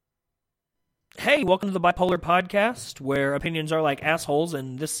Hey, welcome to the Bipolar Podcast, where opinions are like assholes,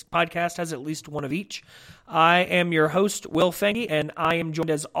 and this podcast has at least one of each. I am your host, Will Fengy, and I am joined,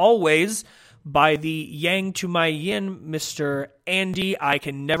 as always, by the yang to my yin, Mr. Andy. I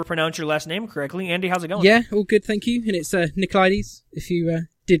can never pronounce your last name correctly. Andy, how's it going? Yeah, all good, thank you. And it's Nicolaides, if you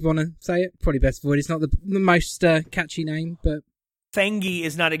did want to say it. Probably best avoid. It's not the most catchy name, but... Fengy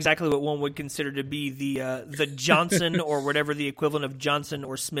is not exactly what one would consider to be the Johnson or whatever the equivalent of Johnson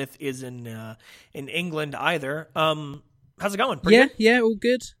or Smith is in England either. How's it going? Pretty good? Yeah, all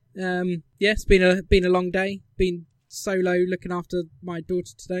good. It's been a long day. Been solo looking after my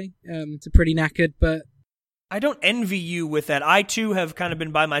daughter today. It's pretty knackered, but I don't envy you with that. I too have kind of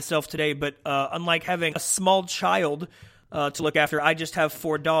been by myself today, but unlike having a small child to look after, I just have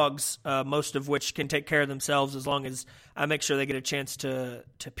 4 dogs, most of which can take care of themselves as long as I make sure they get a chance to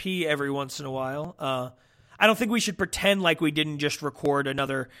pee every once in a while. I don't think we should pretend like we didn't just record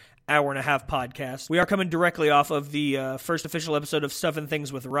another hour and a half podcast. We are coming directly off of the first official episode of Stuff and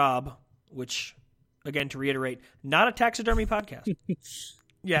Things with Rob, which, again, to reiterate, not a taxidermy podcast.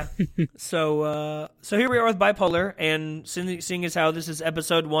 Yeah. So here we are with Bipolar, and seeing as how this is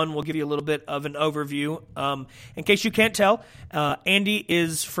episode 1, we'll give you a little bit of an overview. In case you can't tell, Andy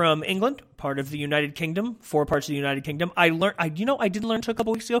is from England, part of the United Kingdom, 4 parts of the United Kingdom. I did learn a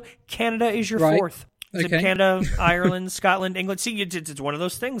couple weeks ago, Canada is your right. 4th. Okay. Canada, Ireland, Scotland, England. See, it's one of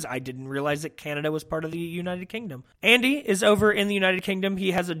those things. I didn't realize that Canada was part of the United Kingdom. Andy is over in the United Kingdom.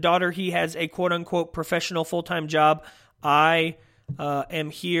 He has a daughter. He has a quote-unquote professional full-time job. I am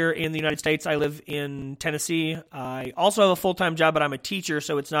here in the United States. I live in Tennessee. I also have a full-time job, but I'm a teacher,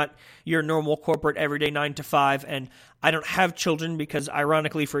 so it's not your normal corporate everyday 9 to 5, and I don't have children because,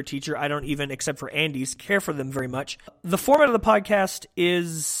 ironically, for a teacher, I don't even, except for Andy's, care for them very much. The format of the podcast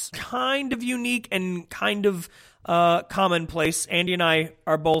is kind of unique and kind of commonplace. Andy and I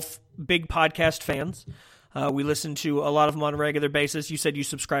are both big podcast fans. We listen to a lot of them on a regular basis. You said you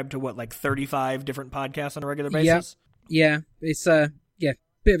subscribe to, 35 different podcasts on a regular basis? Yeah, it's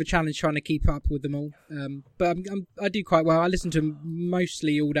bit of a challenge trying to keep up with them all. But I do quite well. I listen to them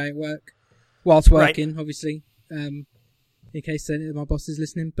mostly all day at work, whilst working, right. Obviously, in case my boss is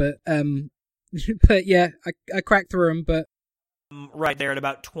listening. But but yeah, I crack through them. But right there at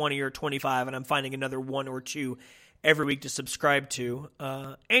about 20 or 25, and I'm finding another 1 or 2 every week to subscribe to.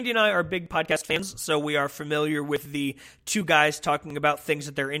 Andy and I are big podcast fans, so we are familiar with the 2 guys talking about things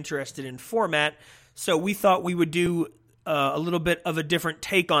that they're interested in format. So we thought we would do a little bit of a different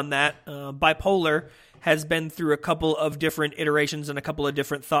take on that. Bipolar has been through a couple of different iterations and a couple of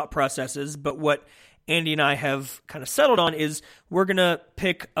different thought processes, but what Andy and I have kind of settled on is we're going to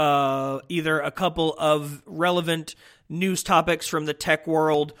pick either a couple of relevant news topics from the tech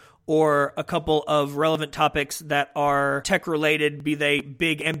world or a couple of relevant topics that are tech-related, be they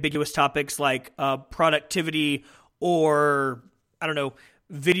big ambiguous topics like productivity or, I don't know,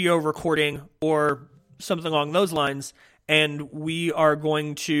 video recording or something along those lines, and we are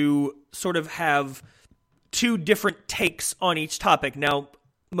going to sort of have 2 different takes on each topic. Now,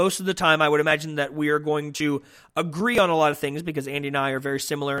 most of the time, I would imagine that we are going to agree on a lot of things because Andy and I are very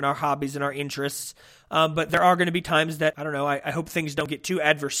similar in our hobbies and our interests, but there are going to be times that, I don't know, I hope things don't get too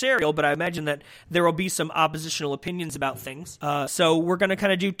adversarial, but I imagine that there will be some oppositional opinions about things. So we're going to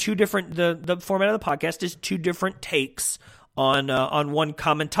kind of do 2 different, the format of the podcast is 2 different takes on one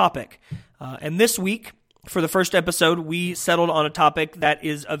common topic. And this week, for the first episode, we settled on a topic that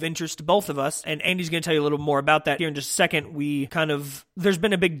is of interest to both of us, and Andy's going to tell you a little more about that here in just a second. There's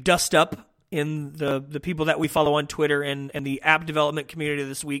been a big dust-up in the people that we follow on Twitter and the app development community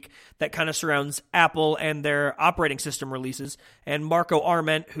this week that kind of surrounds Apple and their operating system releases. And Marco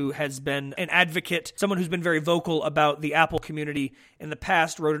Arment, who has been an advocate, someone who's been very vocal about the Apple community in the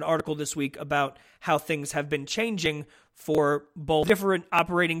past, wrote an article this week about how things have been changing for both different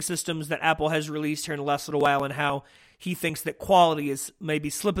operating systems that Apple has released here in the last little while and how he thinks that quality is maybe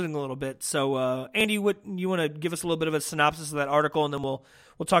slipping a little bit. So, Andy, you want to give us a little bit of a synopsis of that article, and then we'll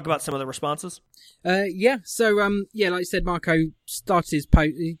talk about some of the responses? So, like I said, Marco started his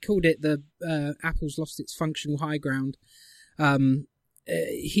post. He called it the Apple's lost its functional high ground. I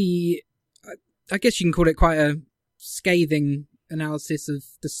guess you can call it quite a scathing analysis of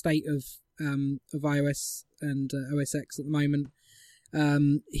the state of iOS and OS X at the moment.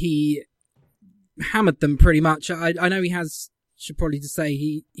 He hammered them pretty much. I know should probably just say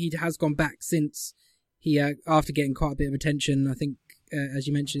he has gone back since he after getting quite a bit of attention. I think as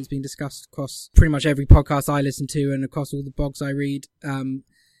you mentioned, it's been discussed across pretty much every podcast I listen to and across all the blogs I read.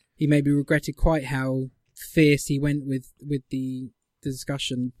 He maybe regretted quite how fierce he went with the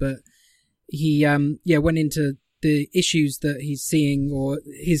discussion, but he went into the issues that he's seeing, or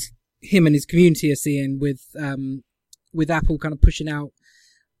his him and his community are seeing with Apple kind of pushing out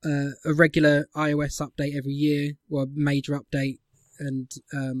a regular iOS update every year, or a major update, and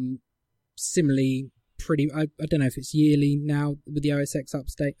similarly, I don't know if it's yearly now with the OS X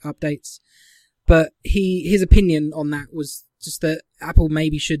updates, but his opinion on that was just that Apple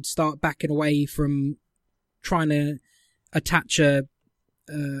maybe should start backing away from trying to attach a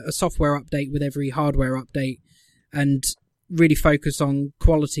software update with every hardware update, and really focus on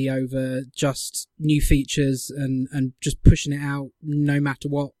quality over just new features and just pushing it out no matter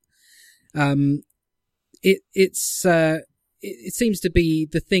what. It seems to be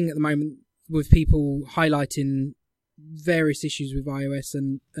the thing at the moment with people highlighting various issues with iOS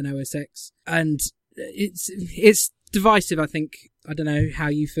and OS X, and it's divisive. I think, I don't know how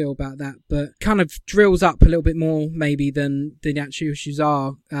you feel about that, but kind of drills up a little bit more maybe than the actual issues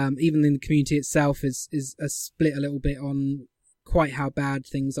are. Even in the community itself is a split a little bit on quite how bad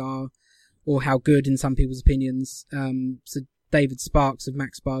things are, or how good in some people's opinions. So David Sparks of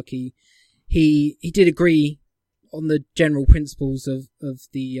MacSparky, he did agree on the general principles of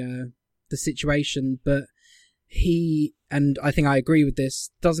the situation, but he, and I think I agree with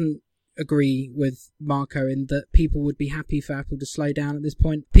this, doesn't agree with Marco in that people would be happy for Apple to slow down at this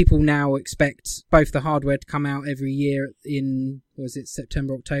point. People now expect both the hardware to come out every year in, was it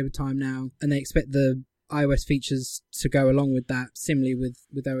September, October time now, and they expect the iOS features to go along with that, similarly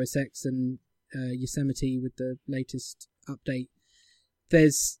with OS X and Yosemite with the latest update.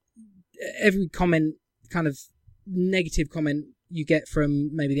 There's every comment, kind of negative comment you get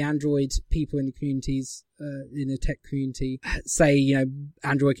from maybe the Android people in the communities, in the tech community, say,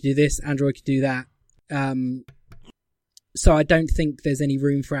 Android can do this, Android can do that. So I don't think there's any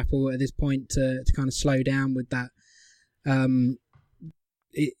room for Apple at this point to kind of slow down with that.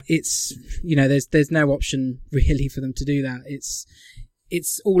 It's there's no option really for them to do that.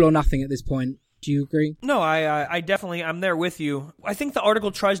 It's all or nothing at this point. Do you agree? No, I definitely, I'm there with you. I think the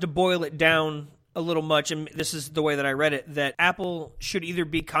article tries to boil it down a little much, and this is the way that I read it, that Apple should either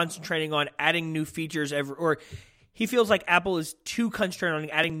be concentrating on adding new features or he feels like Apple is too concentrated on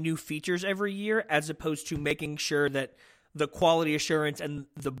adding new features every year, as opposed to making sure that the quality assurance and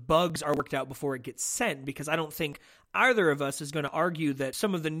the bugs are worked out before it gets sent, because I don't think either of us is going to argue that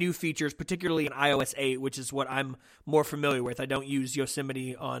some of the new features, particularly in iOS 8, which is what I'm more familiar with. I don't use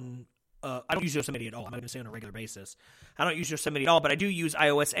Yosemite on I don't use Yosemite at all. I'm not going to say on a regular basis. I don't use Yosemite at all, but I do use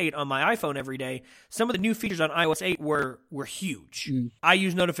iOS 8 on my iPhone every day. Some of the new features on iOS 8 were huge. I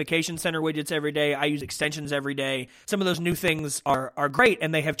use notification center widgets every day. I use extensions every day. Some of those new things are great,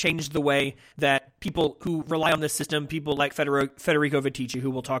 and they have changed the way that people who rely on this system, people like Federico Viticci,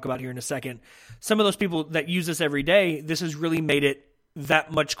 who we'll talk about here in a second, some of those people that use this every day, this has really made it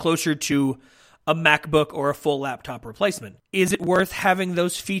that much closer to a MacBook or a full laptop replacement. Is it worth having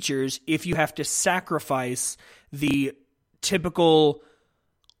those features if you have to sacrifice the typical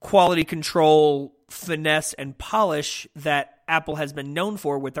quality control, finesse, and polish that Apple has been known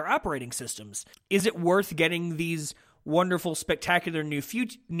for with their operating systems? Is it worth getting these wonderful, spectacular new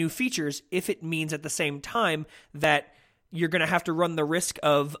features if it means at the same time that you're going to have to run the risk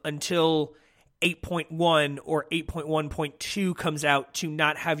of, until 8.1 or 8.1.2 comes out, to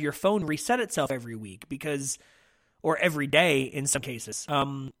not have your phone reset itself every week, or every day in some cases.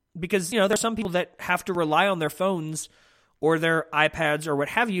 Because, there's some people that have to rely on their phones or their iPads or what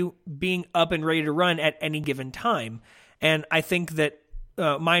have you being up and ready to run at any given time. And I think that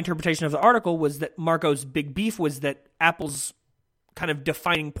my interpretation of the article was that Marco's big beef was that Apple's kind of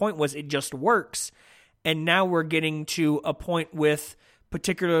defining point was it just works. And now we're getting to a point with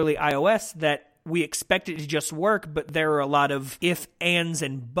particularly iOS that we expect it to just work, but there are a lot of if, ands,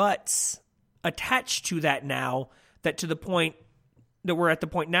 and buts attached to that now, that to the point that we're at the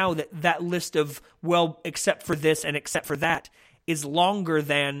point now that list of, well, except for this and except for that, is longer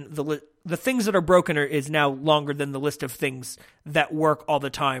than the things that are broken is now longer than the list of things that work all the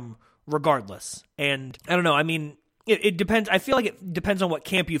time regardless. And I don't know, I mean, it depends. I feel like it depends on what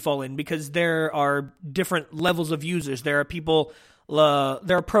camp you fall in, because there are different levels of users. There are people,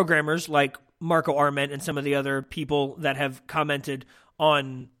 there are programmers like Marco Arment and some of the other people that have commented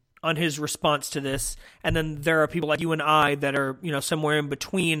on his response to this. And then there are people like you and I that are, somewhere in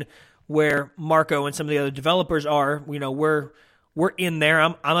between where Marco and some of the other developers are. We're in there.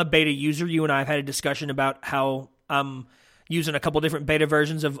 I'm a beta user. You and I have had a discussion about how I'm using a couple different beta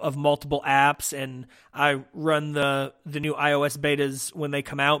versions of multiple apps, and I run the new iOS betas when they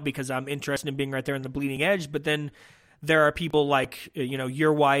come out because I'm interested in being right there on the bleeding edge. But then there are people like,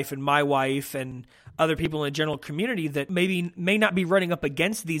 your wife and my wife and other people in the general community that may not be running up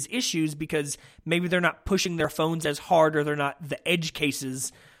against these issues because maybe they're not pushing their phones as hard, or they're not the edge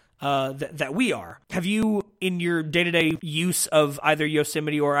cases that we are. Have you, in your day-to-day use of either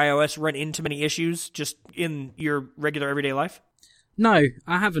Yosemite or iOS, run into many issues just in your regular everyday life? No,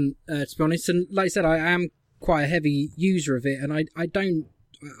 I haven't, to be honest. And like I said, I am quite a heavy user of it, and I'm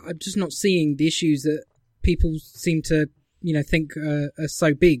just not seeing the issues that people seem to, think are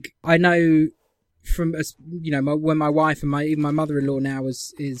so big. I know from, when my wife and even my mother-in-law now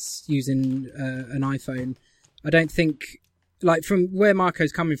is using an iPhone, I don't think, like, from where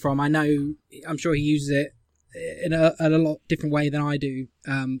Marco's coming from, I'm sure he uses it in a lot different way than I do,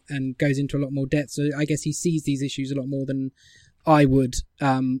 and goes into a lot more depth. So I guess he sees these issues a lot more than I would,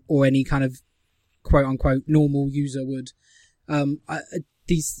 or any kind of quote unquote normal user would.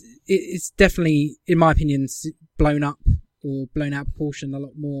 It's definitely, in my opinion, blown out of proportion a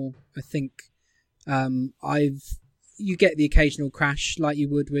lot more. I think you get the occasional crash like you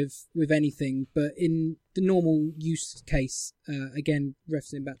would with anything, but in the normal use case, again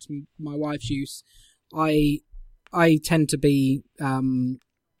referencing back to my wife's use, I tend to be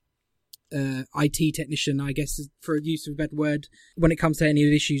IT technician, I guess, for use of a better word, when it comes to any of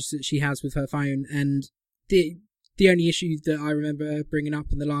the issues that she has with her phone. And the only issue that I remember bringing up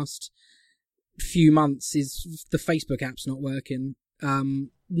in the last few months is the Facebook app's not working.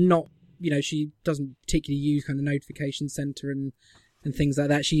 She doesn't particularly use kind of notification center and things like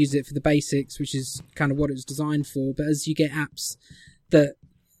that. She uses it for the basics, which is kind of what it was designed for. But as you get apps that,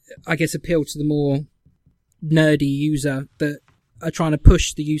 I guess, appeal to the more nerdy user that are trying to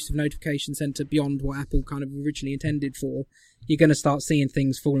push the use of notification center beyond what Apple kind of originally intended for, you're going to start seeing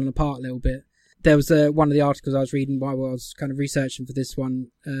things falling apart a little bit. There was one of the articles I was reading while I was kind of researching for this one,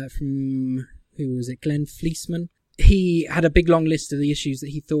 from, who was it, Glenn Fleeceman. He had a big long list of the issues that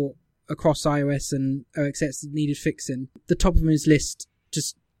he thought across iOS and OS X needed fixing. The top of his list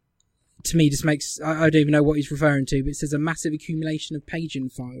just, to me, just makes, I don't even know what he's referring to, but it says a massive accumulation of paging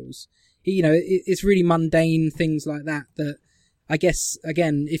files. It's really mundane things like that I guess,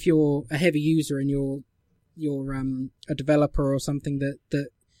 again, if you're a heavy user and you're a developer or something that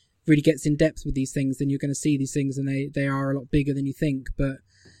really gets in depth with these things, then you're going to see these things, and they are a lot bigger than you think. But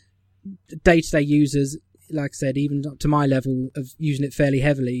day-to-day users, like I said, even up to my level of using it fairly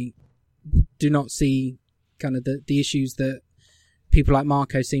heavily, do not see kind of the issues that people like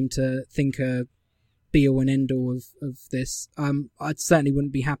Marco seem to think are be-all and end-all of this. I certainly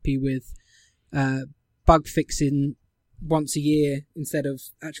wouldn't be happy with bug fixing once a year instead of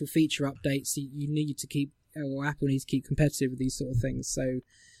actual feature updates. You need to keep, or Apple needs to keep competitive with these sort of things. So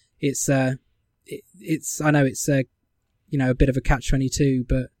it's I know it's a bit of a catch-22,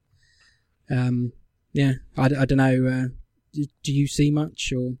 but I don't know. Do you see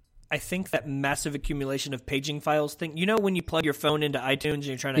much? Or I think that massive accumulation of paging files thing, when you plug your phone into iTunes and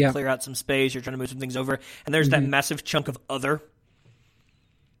you're trying to clear out some space, you're trying to move some things over, and there's that massive chunk of other.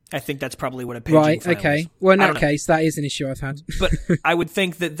 I think that's probably what a paging file is. Well, in that case, that is an issue I've had. But I would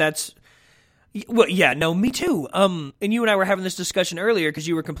think that's... Well, yeah, no, me too. And you and I were having this discussion earlier because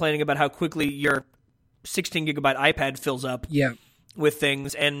you were complaining about how quickly your 16-gigabyte iPad fills up with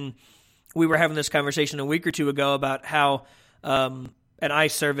things. And we were having this conversation a week or two ago about how, and I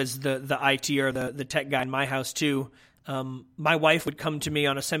serve as the IT or the tech guy in my house too, my wife would come to me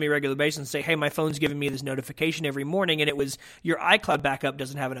on a semi-regular basis and say, hey, my phone's giving me this notification every morning, and it was your iCloud backup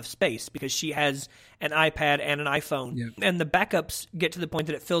doesn't have enough space, because she has an iPad and an iPhone. Yeah. And the backups get to the point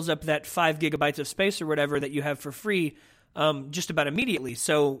that it fills up that 5 gigabytes of space or whatever that you have for free just about immediately.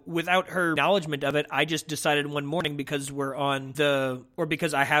 So without her acknowledgement of it, I just decided one morning, because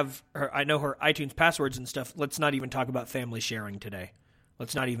because I know her iTunes passwords and stuff, let's not even talk about family sharing today.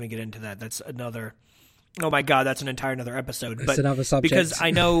 Let's not even get into that. That's another... Oh my God, that's an entire another episode. That's another subject. Because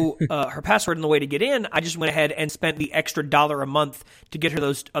I know her password and the way to get in, I just went ahead and spent the extra $1 a month to get her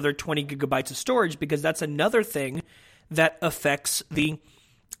those other 20 gigabytes of storage, because that's another thing that affects the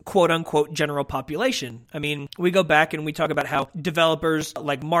quote-unquote general population. I mean, we go back and we talk about how developers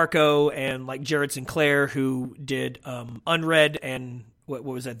like Marco and like Jared Sinclair, who did Unread and what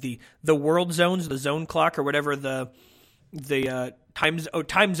was that, the world zones, the zone clock or whatever, the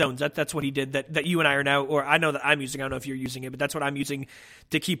time zones. That's what he did. That you and I are now, or I know that I'm using. I don't know if you're using it, but that's what I'm using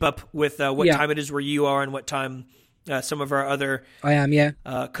to keep up with what time it is where you are and what time some of our other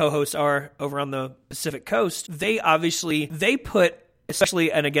co-hosts are over on the Pacific Coast. They put,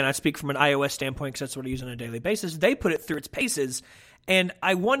 especially, and again, I speak from an iOS standpoint because that's what I use on a daily basis. They put it through its paces, and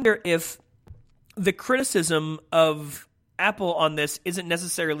I wonder if the criticism of Apple on this isn't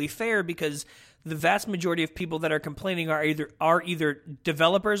necessarily fair, because the vast majority of people that are complaining are either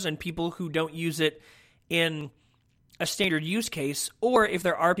developers and people who don't use it in a standard use case, or if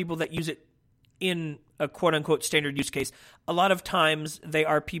there are people that use it in a quote-unquote standard use case, a lot of times they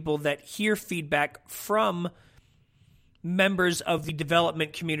are people that hear feedback from members of the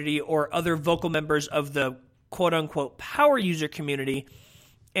development community or other vocal members of the quote-unquote power user community.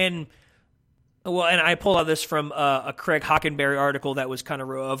 And I pulled out this from a Craig Hockenberry article that was kind of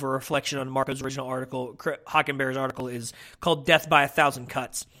a reflection on Marco's original article. Hockenberry's article is called Death by 1,000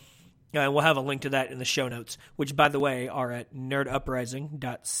 Cuts. And we'll have a link to that in the show notes, which, by the way, are at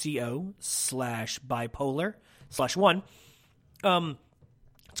nerduprising.co/bipolar/1.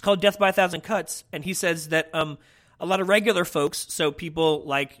 It's called Death by 1,000 Cuts, and he says that a lot of regular folks, so people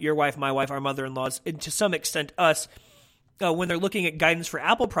like your wife, my wife, our mother-in-laws, and to some extent us, when they're looking at guidance for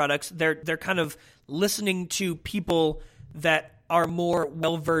Apple products, they're kind of listening to people that are more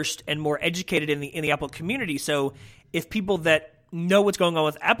well-versed and more educated in the Apple community. So if people that know what's going on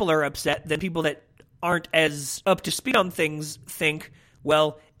with Apple are upset, then people that aren't as up to speed on things think,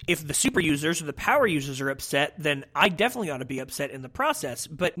 well, if the super users or the power users are upset, then I definitely ought to be upset in the process.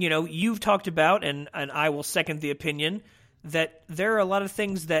 But, you've talked about, and I will second the opinion, that there are a lot of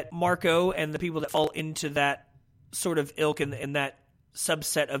things that Marco and the people that fall into that sort of ilk and that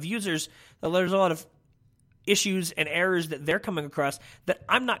subset of users, there's a lot of issues and errors that they're coming across that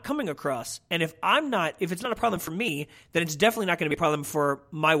I'm not coming across. And if it's not a problem for me, then it's definitely not going to be a problem for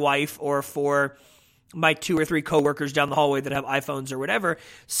my wife or for my 2 or 3 coworkers down the hallway that have iPhones or whatever.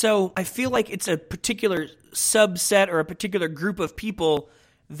 So I feel like it's a particular subset or a particular group of people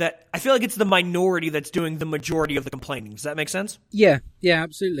that I feel like it's the minority that's doing the majority of the complaining. Does that make sense? Yeah,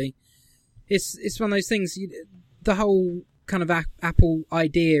 absolutely. It's one of those things. The whole kind of Apple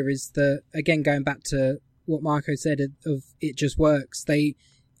idea is that, again, going back to what Marco said of it just works.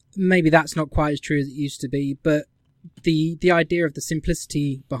 Maybe that's not quite as true as it used to be, but the idea of the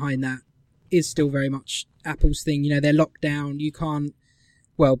simplicity behind that is still very much Apple's thing. They're locked down. You can't,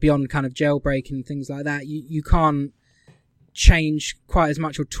 beyond kind of jailbreaking and things like that, you can't change quite as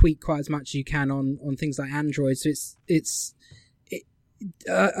much or tweak quite as much as you can on things like Android. So it's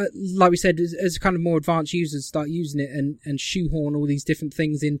like we said, as kind of more advanced users start using it and shoehorn all these different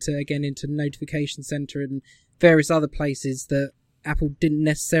things into Notification Center and various other places that Apple didn't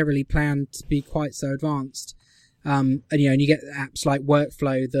necessarily plan to be quite so advanced. And you get apps like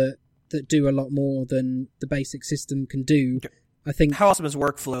Workflow that do a lot more than the basic system can do. I think. How awesome is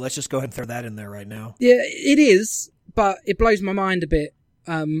Workflow? Let's just go ahead and throw that in there right now. Yeah, it is, but it blows my mind a bit.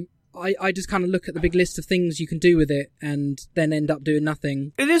 I just kind of look at the big list of things you can do with it and then end up doing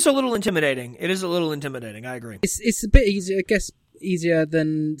nothing. It is a little intimidating. I agree. It's a bit easier, I guess, easier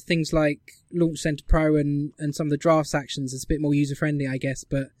than things like Launch Center Pro and some of the drafts actions. It's a bit more user-friendly, I guess,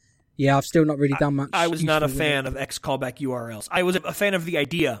 but yeah, I've still not really done much. I was not a fan of X callback URLs. I was a fan of the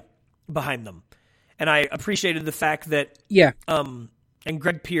idea behind them. And I appreciated the fact that and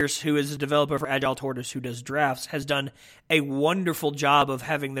Greg Pierce, who is a developer for Agile Tortoise who does drafts, has done a wonderful job of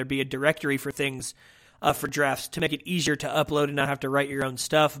having there be a directory for things for drafts to make it easier to upload and not have to write your own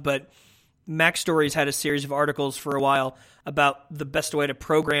stuff. But Mac Stories had a series of articles for a while about the best way to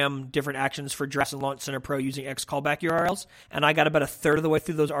program different actions for drafts and Launch Center Pro using X callback URLs. And I got about a third of the way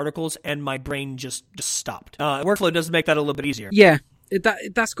through those articles, and my brain just stopped. Workflow does make that a little bit easier. Yeah,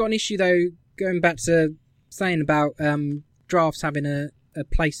 that's got an issue, though, going back to saying about drafts having a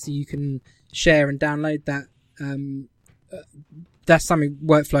place that you can share and download that. That's something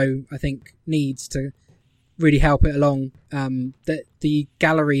Workflow, I think, needs to really help it along. The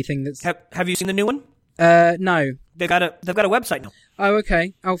gallery thing that's... Have you seen the new one? No. They've got a website now. Oh,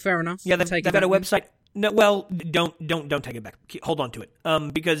 okay. Oh, fair enough. Yeah, they've got a website. No, well, don't take it back. Hold on to it.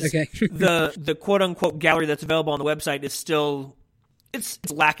 Because okay. the quote unquote gallery that's available on the website is still it's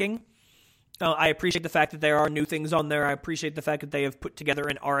lacking. I appreciate the fact that there are new things on there. I appreciate the fact that they have put together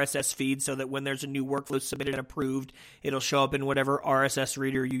an RSS feed so that when there's a new workflow submitted and approved, it'll show up in whatever RSS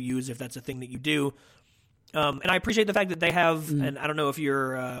reader you use, if that's a thing that you do. And I appreciate the fact that they have, and I don't know if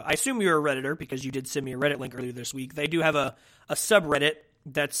you're, I assume you're a Redditor because you did send me a Reddit link earlier this week. They do have a subreddit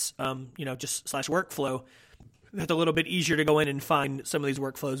that's, just /workflow. That's a little bit easier to go in and find some of these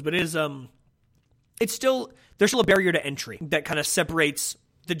workflows, but it is, there's still a barrier to entry that kind of separates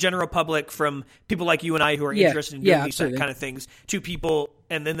the general public from people like you and I who are interested in doing these kind of things to people,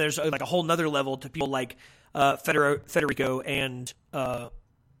 and then there's like a whole nother level to people like Federico and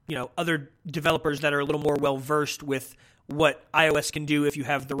other developers that are a little more well versed with what iOS can do if you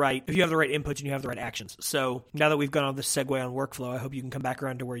have the right inputs and you have the right actions. So now that we've gone on this segue on Workflow, I hope you can come back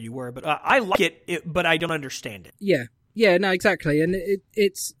around to where you were. But I like it, but I don't understand it. Yeah, no, exactly, and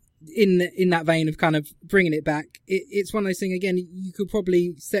it's. In that vein of kind of bringing it back, it's one of those things, again, you could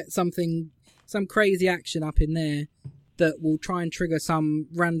probably set some crazy action up in there that will try and trigger some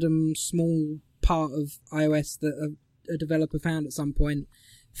random small part of iOS that a developer found at some point,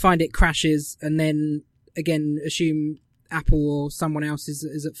 find it crashes, and then again assume Apple or someone else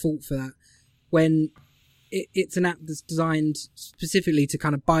is at fault for that, when it's an app that's designed specifically to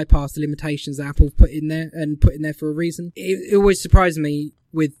kind of bypass the limitations that Apple put in there for a reason. It always surprises me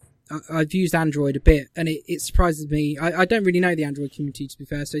with, I've used Android a bit, and it surprises me. I don't really know the Android community, to be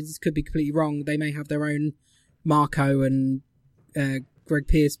fair, so this could be completely wrong. They may have their own Marco and Greg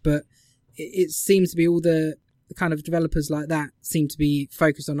Pierce, but it seems to be all the kind of developers like that seem to be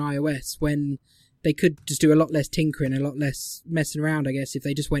focused on iOS, when they could just do a lot less tinkering, a lot less messing around, I guess, if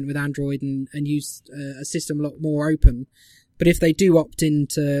they just went with Android and used a system a lot more open. But if they do opt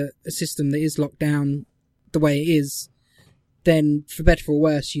into a system that is locked down the way it is, then for better or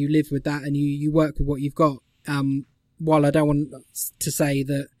worse, you live with that and you work with what you've got. While I don't want to say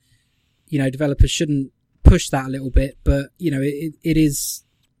that, developers shouldn't push that a little bit, but, it is,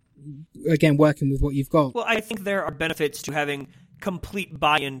 again, working with what you've got. Well, I think there are benefits to having complete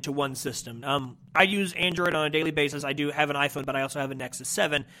buy-in to one system. I use Android on a daily basis. I do have an iPhone, but I also have a Nexus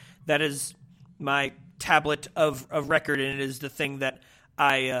 7. That is my tablet of record, and it is the thing that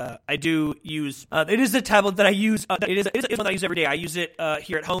I do use. It is the tablet that I use. It is one that I use every day. I use it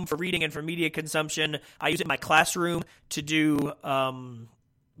here at home for reading and for media consumption. I use it in my classroom to do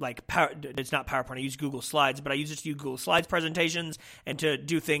it's not PowerPoint. I use Google Slides, but I use it to do Google Slides presentations and to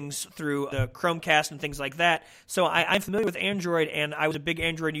do things through the Chromecast and things like that. So I'm familiar with Android, and I was a big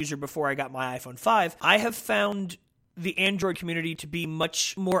Android user before I got my iPhone 5. I have found the Android community to be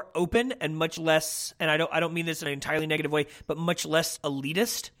much more open and much less, and I don't mean this in an entirely negative way, but much less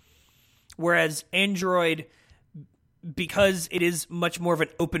elitist. Whereas Android, because it is much more of an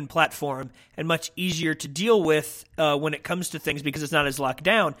open platform and much easier to deal with when it comes to things because it's not as locked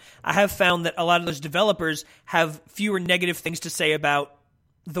down, I have found that a lot of those developers have fewer negative things to say about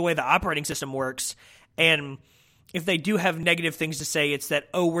the way the operating system works. And if they do have negative things to say, it's that,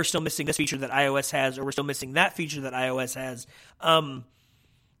 we're still missing this feature that iOS has, or we're still missing that feature that iOS has.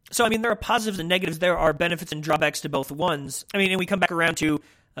 So, there are positives and negatives. There are benefits and drawbacks to both ones. And we come back around to,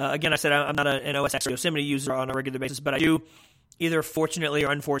 again, I said I'm not an OS X or Yosemite user on a regular basis, but I do, either fortunately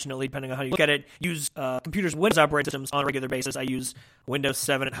or unfortunately, depending on how you look at it, use computers, Windows operating systems on a regular basis. I use Windows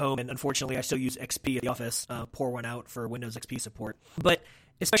 7 at home, and unfortunately, I still use XP at the office. Pour one out for Windows XP support. But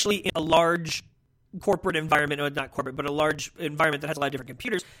especially in a large corporate environment, or not corporate, but a large environment that has a lot of different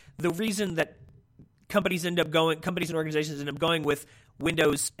computers, the reason that companies and organizations end up going with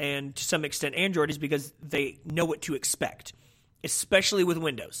Windows and to some extent Android is because they know what to expect, especially with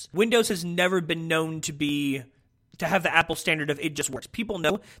Windows. Windows has never been known to have the Apple standard of it just works. People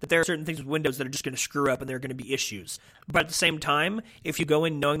know that there are certain things with Windows that are just going to screw up and there are going to be issues. But at the same time, if you go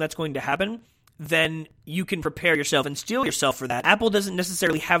in knowing that's going to happen, then you can prepare yourself and steel yourself for that. Apple doesn't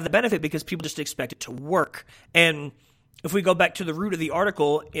necessarily have the benefit because people just expect it to work. And if we go back to the root of the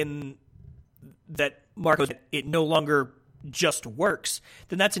article in that Marco said it no longer just works,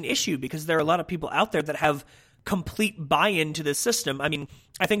 then that's an issue because there are a lot of people out there that have complete buy-in to this system. I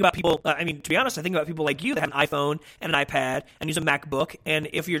think about people, to be honest, I think about people like you that have an iPhone and an iPad and use a MacBook, and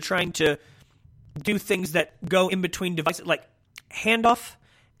if you're trying to do things that go in between devices, like handoff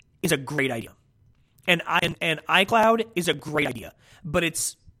is a great idea. And iCloud is a great idea. But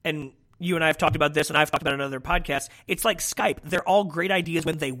and you and I have talked about this, and I've talked about it on other podcasts, it's like Skype. They're all great ideas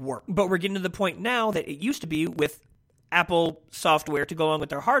when they work. But we're getting to the point now that it used to be with Apple software to go along with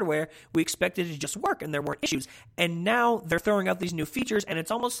their hardware, we expected it to just work and there weren't issues. And now they're throwing out these new features, and it's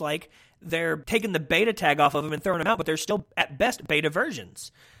almost like they're taking the beta tag off of them and throwing them out, but they're still, at best, beta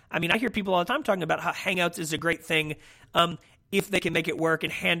versions. I hear people all the time talking about how Hangouts is a great thing if they can make it work,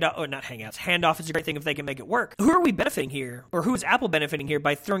 and Handoff is a great thing if they can make it work. Who are we benefiting here? Or who is Apple benefiting here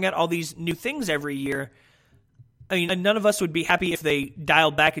by throwing out all these new things every year? None of us would be happy if they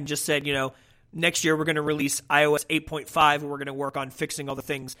dialed back and just said, next year we're going to release iOS 8.5 and we're going to work on fixing all the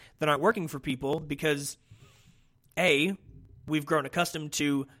things that aren't working for people because, A, we've grown accustomed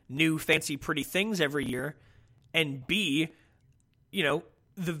to new, fancy, pretty things every year, and B,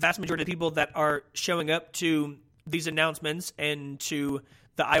 the vast majority of people that are showing up to these announcements and to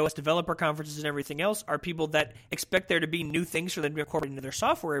the iOS developer conferences and everything else are people that expect there to be new things for them to be incorporated into their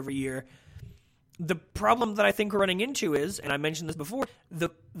software every year. The problem that I think we're running into is, and I mentioned this before, the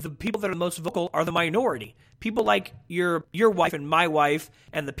people that are the most vocal are the minority. People like your wife and my wife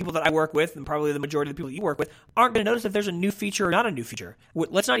and the people that I work with, and probably the majority of the people you work with, aren't going to notice if there's a new feature or not a new feature.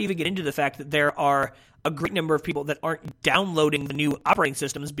 Let's not even get into the fact that there are a great number of people that aren't downloading the new operating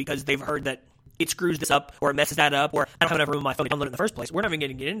systems because they've heard that it screws this up or it messes that up or I don't have enough room on my phone to download it in the first place. We're not even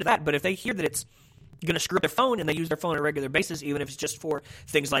going to get into that, but if they hear that it's going to screw up their phone and they use their phone on a regular basis, even if it's just for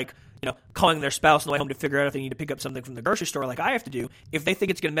things like, calling their spouse on the way home to figure out if they need to pick up something from the grocery store like I have to do. If they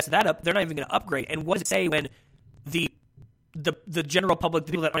think it's going to mess that up, they're not even going to upgrade. And what does it say when the general public,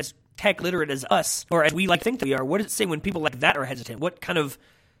 the people that aren't as tech literate as us, or as we think that we are, what does it say when people like that are hesitant? What kind of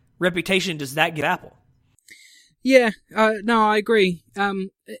reputation does that give Apple? Yeah, no, I agree. I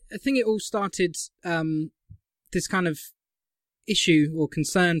think it all started, this kind of issue or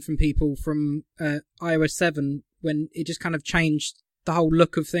concern from people from iOS 7 when it just kind of changed the whole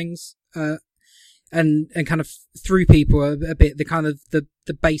look of things, and kind of threw people a bit, the kind of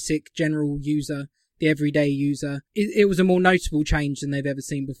the basic general user, the everyday user. It was a more notable change than they've ever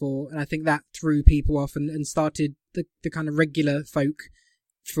seen before, and I think that threw people off and started the kind of regular folk,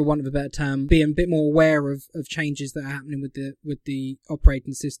 for want of a better term, being a bit more aware of changes that are happening with the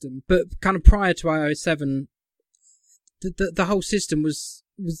operating system. But kind of prior to iOS 7, the whole system was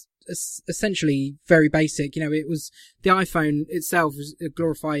essentially very basic. It was, the iPhone itself was a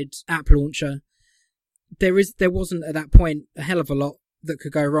glorified app launcher. There wasn't at that point a hell of a lot that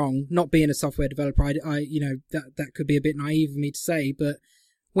could go wrong. Not being a software developer, that could be a bit naive of me to say, but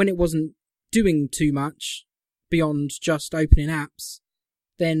when it wasn't doing too much beyond just opening apps,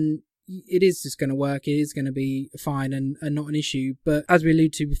 then it is just going to work. It is going to be fine and not an issue. But as we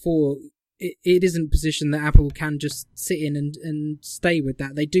alluded to before, it isn't a position that Apple can just sit in and stay with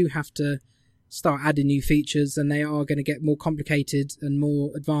that. They do have to start adding new features, and they are going to get more complicated and more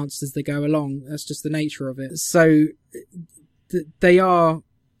advanced as they go along. That's just the nature of it. So they are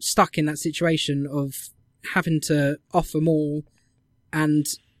stuck in that situation of having to offer more and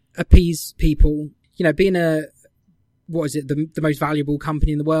appease people. Being the most valuable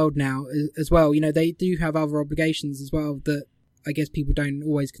company in the world now as well. They do have other obligations as well that I guess people don't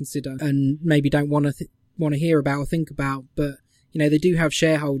always consider and maybe don't want to hear about or think about. But, they do have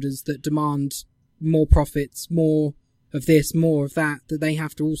shareholders that demand more profits, more of this, more of that they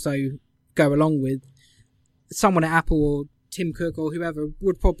have to also go along with. Someone at Apple or Tim Cook or whoever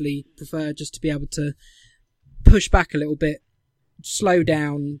would probably prefer just to be able to push back a little bit, slow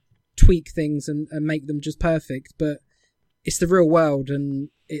down, tweak things and make them just perfect. But it's the real world, and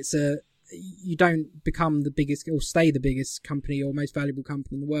you don't become the biggest or stay the biggest company or most valuable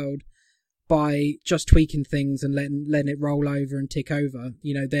company in the world by just tweaking things and letting it roll over and tick over.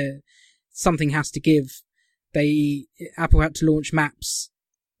 Something has to give. Apple had to launch Maps,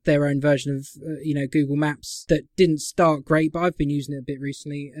 their own version of Google Maps, that didn't start great, but I've been using it a bit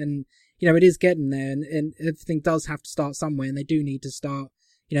recently, and it is getting there, and everything does have to start somewhere, and they do need to start.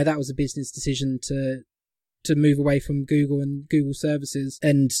 That was a business decision to move away from Google and Google services.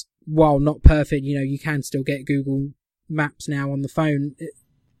 And while not perfect, you can still get Google Maps now on the phone.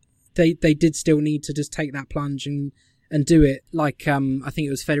 They did still need to just take that plunge and do it. Like, I think it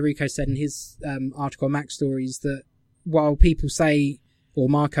was Federico said in his article on Mac Stories that while people say, or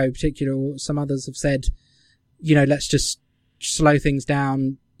Marco in particular, or some others have said, let's just slow things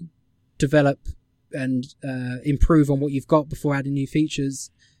down, develop and improve on what you've got before adding new features.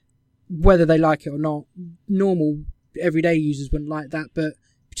 Whether they like it or not, normal everyday users wouldn't like that, but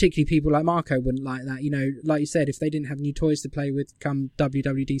particularly people like Marco wouldn't like that. Like you said, if they didn't have new toys to play with come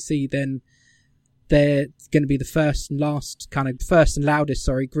WWDC, then they're going to be the first and loudest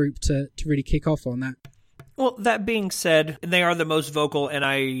group to really kick off on that. Well, that being said, they are the most vocal, and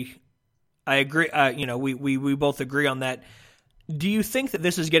I agree. We both agree on that. Do you think that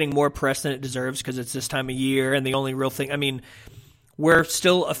this is getting more press than it deserves because it's this time of year and the only real thing? I mean, we're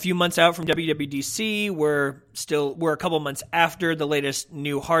still a few months out from WWDC. We're a couple months after the latest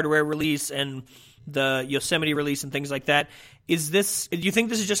new hardware release and the Yosemite release and things like that. Do you think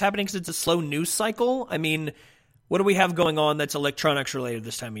this is just happening because it's a slow news cycle? I mean, what do we have going on that's electronics related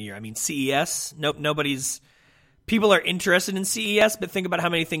this time of year? I mean, CES. Nope, people are interested in CES, but think about how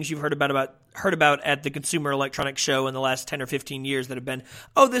many things you've heard about at the Consumer Electronics Show in the last 10 or 15 years that have been,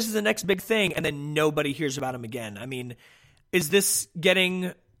 oh, this is the next big thing, and then nobody hears about them again. I mean, is this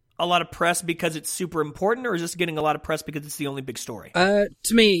getting a lot of press because it's super important, or is this getting a lot of press because it's the only big story? To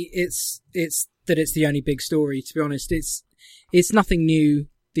me, it's that it's the only big story, to be honest. It's nothing new,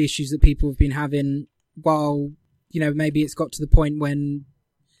 the issues that people have been having, while, maybe it's got to the point when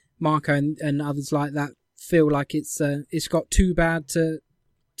Marco and others like that feel like it's got too bad to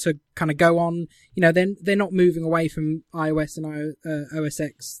kind of go on. They're not moving away from iOS and OS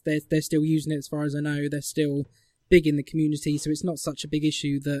X. They're still using it, as far as I know. They're still big in the community, so it's not such a big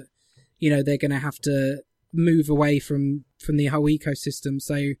issue that they're going to have to move away from the whole ecosystem.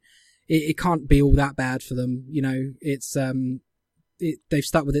 So it can't be all that bad for them. It's they've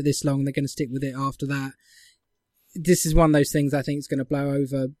stuck with it this long, they're going to stick with it after that. This is one of those things I think is going to blow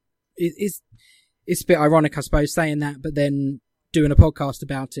over. It's it's a bit ironic, I suppose, saying that, but then doing a podcast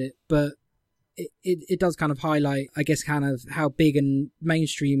about it. But it does kind of highlight, I guess, kind of how big and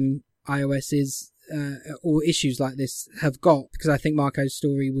mainstream iOS is, or issues like this have got. Because I think Marco's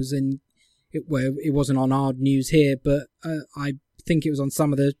story was it wasn't on our news here, but I think it was on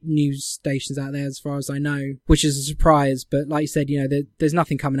some of the news stations out there, as far as I know, which is a surprise. But like you said, there's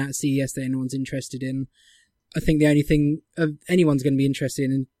nothing coming out of CES that anyone's interested in. I think the only thing anyone's going to be interested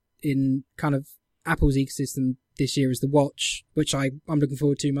in kind of Apple's ecosystem this year is the watch, which I'm looking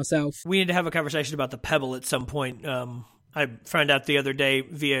forward to myself. We need to have a conversation about the Pebble at some point. I found out the other day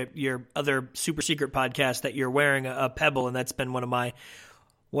via your other super secret podcast that you're wearing a Pebble, and that's been one of my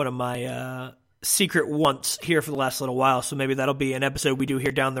secret wants here for the last little while. So maybe that'll be an episode we do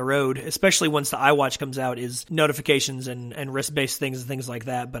here down the road, especially once the iWatch comes out, is notifications and wrist-based things and things like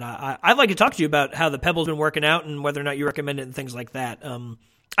that. But I'd like to talk to you about how the Pebble's been working out and whether or not you recommend it and things like that.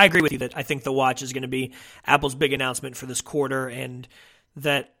 I agree with you that I think the watch is going to be Apple's big announcement for this quarter, and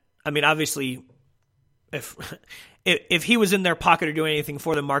that, I mean, obviously, if he was in their pocket or doing anything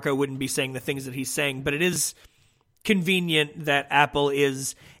for them, Marco wouldn't be saying the things that he's saying. But it is convenient that Apple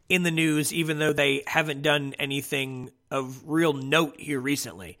is in the news, even though they haven't done anything of real note here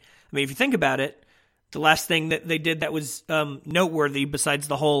recently. I mean, if you think about it, the last thing that they did that was noteworthy, besides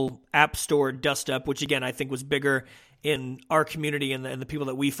the whole App Store dust-up, which again I think was bigger in our community and the people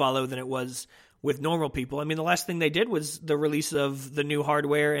that we follow than it was with normal people. I mean, the last thing they did was the release of the new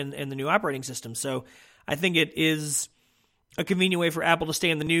hardware and the new operating system. So I think it is a convenient way for Apple to stay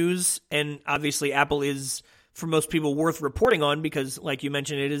in the news, and obviously Apple is, for most people, worth reporting on because, like you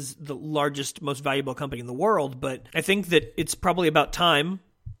mentioned, it is the largest, most valuable company in the world. But I think that it's probably about time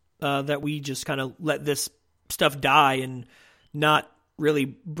that we just kind of let this stuff die and not really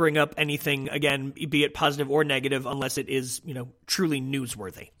bring up anything again, be it positive or negative, unless it is, truly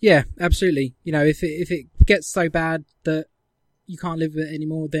newsworthy. Yeah, absolutely. If it gets so bad that you can't live with it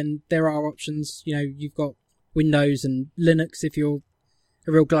anymore, then there are options. You've got Windows and Linux if you're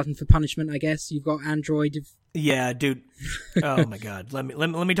a real glutton for punishment, I guess. You've got Android. Yeah, dude. Oh my God. Let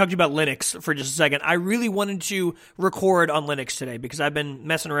me talk to you about Linux for just a second. I really wanted to record on Linux today because I've been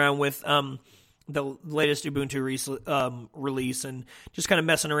messing around with the latest Ubuntu release and just kind of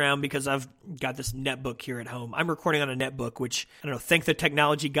messing around because I've got this netbook here at home. I'm recording on a netbook, which, I don't know, thank the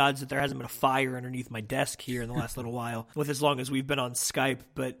technology gods that there hasn't been a fire underneath my desk here in the last little while, with as long as we've been on Skype.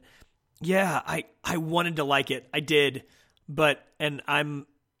 But yeah, I wanted to like it. I did.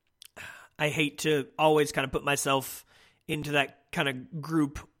 I hate to always kind of put myself into that kind of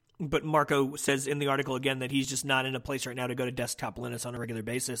group, but Marco says in the article again that he's just not in a place right now to go to desktop Linux on a regular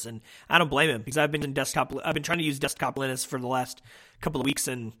basis, and I don't blame him because I've been trying to use desktop Linux for the last couple of weeks,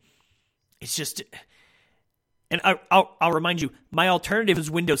 and it's just, and I'll remind you, my alternative is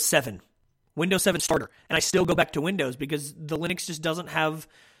Windows 7 Starter, and I still go back to Windows because the Linux just doesn't have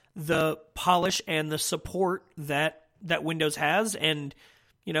the polish and the support that Windows has, and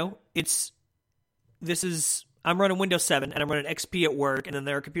I'm running Windows 7 and I'm running XP at work, and then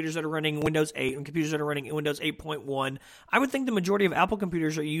there are computers that are running Windows 8 and computers that are running Windows 8.1. I would think the majority of Apple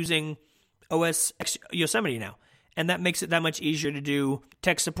computers are using OS X Yosemite now, and that makes it that much easier to do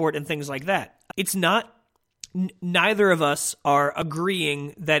tech support and things like that. It's not, neither of us are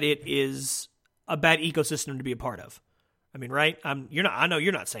agreeing that it is a bad ecosystem to be a part of. I mean, right? I know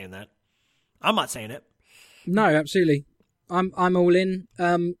you're not saying that. I'm not saying it. No, absolutely. I'm all in.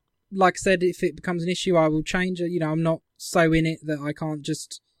 Like I said, if it becomes an issue, I will change it. I'm not so in it that I can't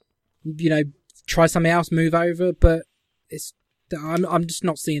just, try something else, move over. But I'm just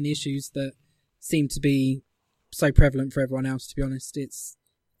not seeing the issues that seem to be so prevalent for everyone else. To be honest, it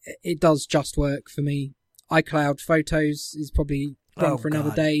does just work for me. iCloud Photos is probably one for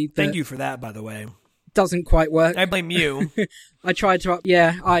another day. Thank you for that, by the way. Doesn't quite work. I blame you. I tried to.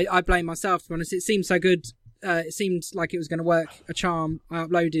 I blame myself. To be honest, it seemed so good. It seemed like it was going to work, a charm. I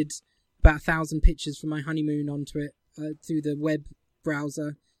uploaded about 1,000 pictures from my honeymoon onto it through the web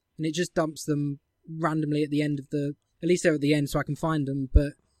browser, and it just dumps them randomly at the end of at least they're at the end so I can find them.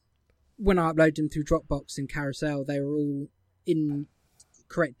 But when I upload them through Dropbox and Carousel, they were all in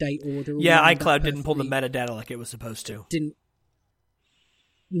correct date order. Yeah, iCloud didn't pull the metadata like it was supposed to.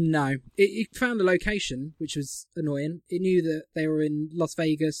 No. It found a location, which was annoying. It knew that they were in Las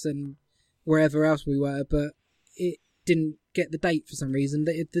Vegas and wherever else we were, but it didn't get the date for some reason.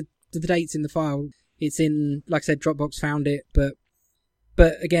 The date's in the file. It's in, like I said, Dropbox found it, but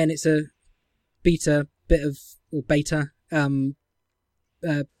again, it's a bit of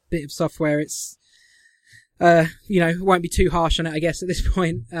software. It's won't be too harsh on it, I guess, at this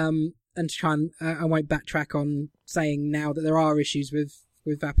point. And to try and I won't backtrack on saying now that there are issues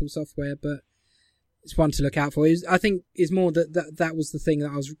with Apple software, but it's one to look out for. I think it's more that was the thing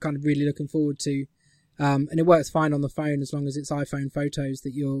that I was kind of really looking forward to. And it works fine on the phone as long as it's iPhone photos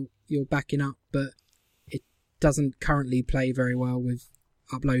that you're backing up, but it doesn't currently play very well with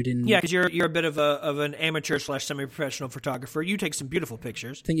uploading. Yeah, because you're a bit of an amateur / semi-professional photographer. You take some beautiful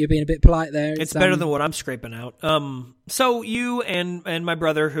pictures. I think you're being a bit polite there. It's better than what I'm scraping out. So you and my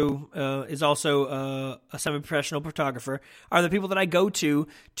brother, who is also a semi-professional photographer, are the people that I go to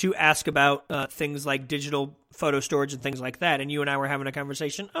ask about things like digital photo storage and things like that. And you and I were having a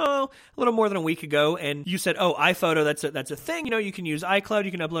conversation a little more than a week ago, and you said, iPhoto, that's a thing. You can use iCloud,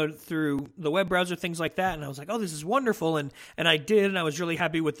 you can upload it through the web browser, things like that. And I was like, this is wonderful. And I did, and I was really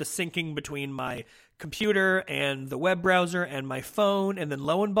happy with the syncing between my computer and the web browser and my phone. And then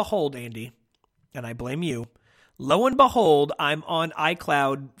lo and behold, Andy, and I blame you, lo and behold, I'm on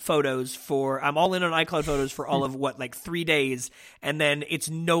iCloud Photos I'm all in on iCloud Photos for all of 3 days, and then it's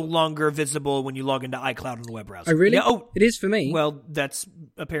no longer visible when you log into iCloud on the web browser. Oh, really? Yeah, it is for me. Well, that's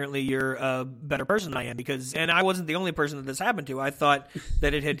apparently you're a better person than I am, and I wasn't the only person that this happened to. I thought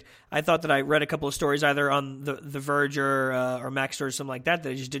that I read a couple of stories either on the Verge or Maxtor or something like that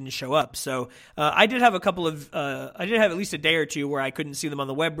it just didn't show up. So I did have I did have at least a day or two where I couldn't see them on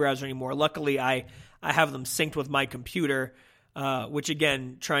the web browser anymore. Luckily, I have them synced with my computer, which,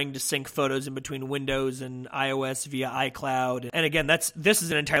 again, trying to sync photos in between Windows and iOS via iCloud. And again, this is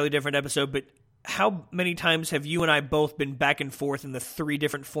an entirely different episode, but how many times have you and I both been back and forth in the 3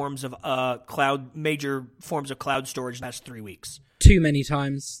 different forms of major forms of cloud storage the last 3 weeks? Too many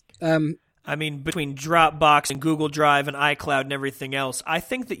times. I mean, between Dropbox and Google Drive and iCloud and everything else, I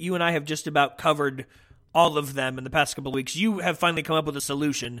think that you and I have just about covered all of them in the past couple of weeks. You have finally come up with a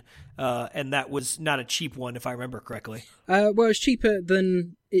solution, and that was not a cheap one, if I remember correctly. Well, it's cheaper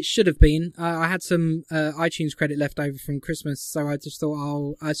than it should have been. I had some iTunes credit left over from Christmas, so I just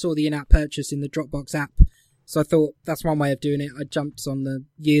thought, I saw the in-app purchase in the Dropbox app, so I thought that's one way of doing it. I jumped on the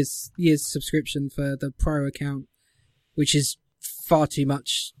year's subscription for the Pro account, which is far too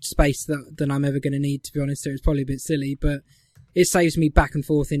much space than I'm ever going to need, to be honest. So it's probably a bit silly, but it saves me back and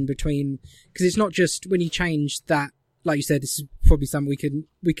forth in between, because it's not just when you change that, like you said, this is probably something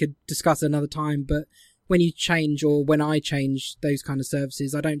we could discuss another time, but when you change, or when I change those kind of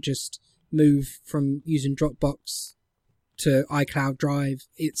services, I don't just move from using Dropbox to iCloud Drive.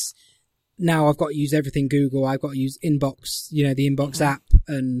 It's now I've got to use everything Google. I've got to use Inbox, the Inbox app,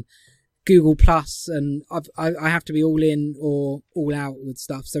 and Google Plus, and I have to be all in or all out with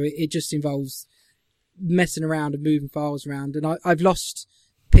stuff. So it just involves messing around and moving files around, and I've lost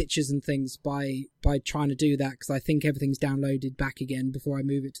pictures and things by trying to do that, because I think everything's downloaded back again before I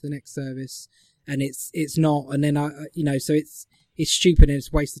move it to the next service, and it's not. And then so it's stupid, and it's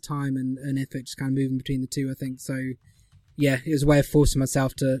a waste of time and effort just kind of moving between the two, I think. So yeah, it was a way of forcing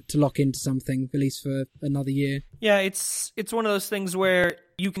myself to lock into something, at least for another year. Yeah, it's one of those things where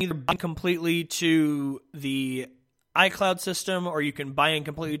you can either buy completely to the iCloud system, or you can buy in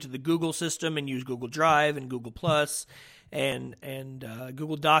completely to the Google system and use Google Drive and Google Plus and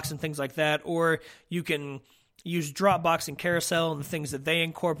Google Docs and things like that, or you can use Dropbox and Carousel and the things that they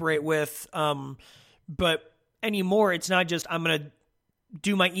incorporate with. But anymore, it's not just I'm going to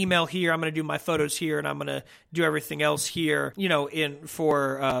do my email here, I'm going to do my photos here, and I'm going to do everything else here,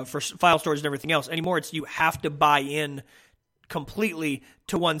 for file storage and everything else. Anymore, it's you have to buy in completely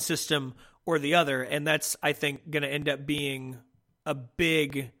to one system or the other, and that's, I think, going to end up being a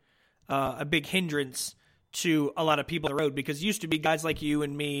big hindrance to a lot of people on the road, because it used to be guys like you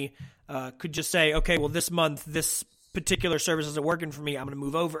and me could just say, okay, well, this month, this particular service isn't working for me, I'm going to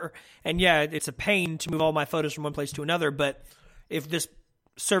move over. And yeah, it's a pain to move all my photos from one place to another, but if this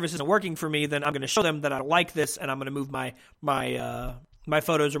service isn't working for me, then I'm going to show them that I like this, and I'm going to move my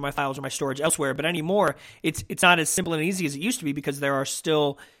photos or my files or my storage elsewhere. But anymore, it's not as simple and easy as it used to be, because there are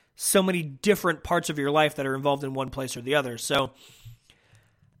still so many different parts of your life that are involved in one place or the other. So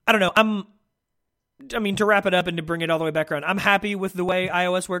I don't know. To wrap it up and to bring it all the way back around, I'm happy with the way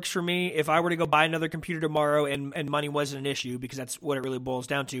iOS works for me. If I were to go buy another computer tomorrow and money wasn't an issue, because that's what it really boils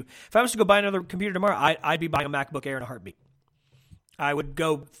down to. If I was to go buy another computer tomorrow, I'd be buying a MacBook Air in a heartbeat. I would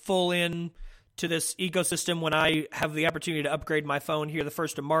go full in to this ecosystem when I have the opportunity to upgrade my phone here the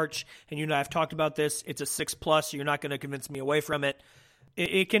 1st of March. And you and I have talked about this. It's a 6 Plus. So you're not going to convince me away from it.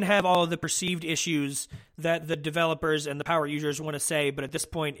 It can have all of the perceived issues that the developers and the power users want to say, but at this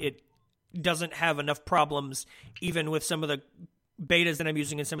point, it doesn't have enough problems, even with some of the betas that I'm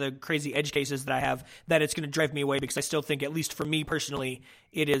using and some of the crazy edge cases that I have, that it's going to drive me away, because I still think, at least for me personally,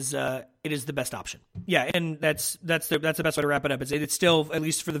 it is the best option. Yeah, and that's the best way to wrap it up. It's still, at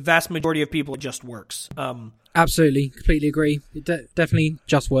least for the vast majority of people, it just works. Absolutely, completely agree. It definitely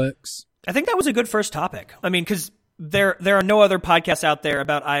just works. I think that was a good first topic. I mean, because there are no other podcasts out there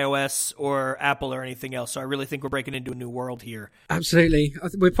about iOS or Apple or anything else, so I really think we're breaking into a new world here. Absolutely.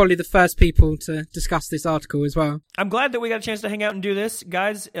 We're probably the first people to discuss this article as well. I'm glad that we got a chance to hang out and do this.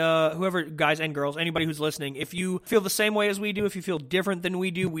 Guys, whoever, guys and girls, anybody who's listening, if you feel the same way as we do, if you feel different than we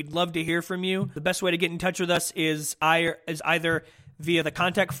do, we'd love to hear from you. The best way to get in touch with us is either via the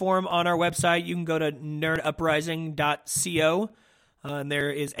contact form on our website. You can go to nerduprising.co. And there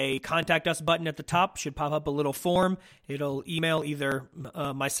is a contact us button at the top. Should pop up a little form. It'll email either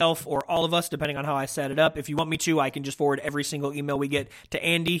myself or all of us, depending on how I set it up. If you want me to, I can just forward every single email we get to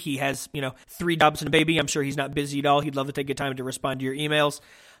Andy. He has, 3 jobs and a baby. I'm sure he's not busy at all. He'd love to take the time to respond to your emails.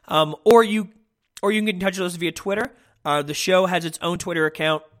 Or you can get in touch with us via Twitter. The show has its own Twitter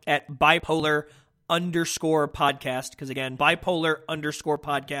account at bipolar_podcast. Because again,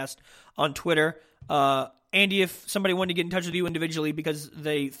 bipolar_podcast on Twitter. Andy, if somebody wanted to get in touch with you individually because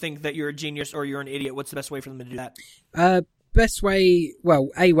they think that you're a genius or you're an idiot, what's the best way for them to do that? Best way,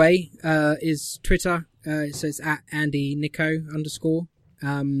 a way, is Twitter. So it's at AndyNico_.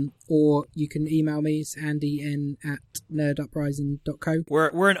 Or you can email me. It's andyn@nerduprising.co.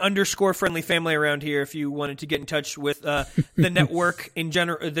 We're an underscore friendly family around here. If you wanted to get in touch with the network in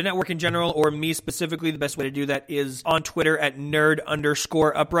general, or me specifically, the best way to do that is on Twitter at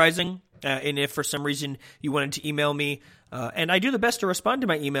nerd_uprising. And if for some reason you wanted to email me, and I do the best to respond to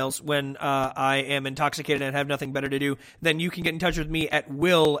my emails when I am intoxicated and have nothing better to do, then you can get in touch with me at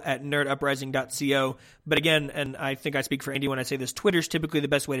will@nerduprising.co. But again, and I think I speak for Andy when I say this, Twitter's typically the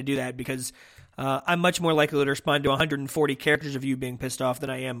best way to do that because I'm much more likely to respond to 140 characters of you being pissed off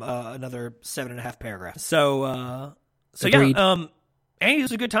than I am another 7.5 paragraphs. So Agreed. Yeah. Andy,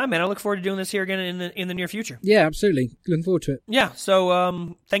 this was a good time, man. I look forward to doing this here again in the near future. Yeah, absolutely. Looking forward to it. Yeah,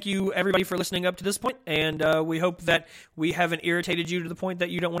 so thank you, everybody, for listening up to this point, and we hope that we haven't irritated you to the point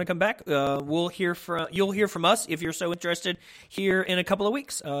that you don't want to come back. You'll hear from us, if you're so interested, here in a couple of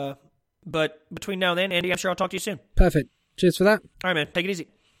weeks. But between now and then, Andy, I'm sure I'll talk to you soon. Perfect. Cheers for that. All right, man. Take it easy.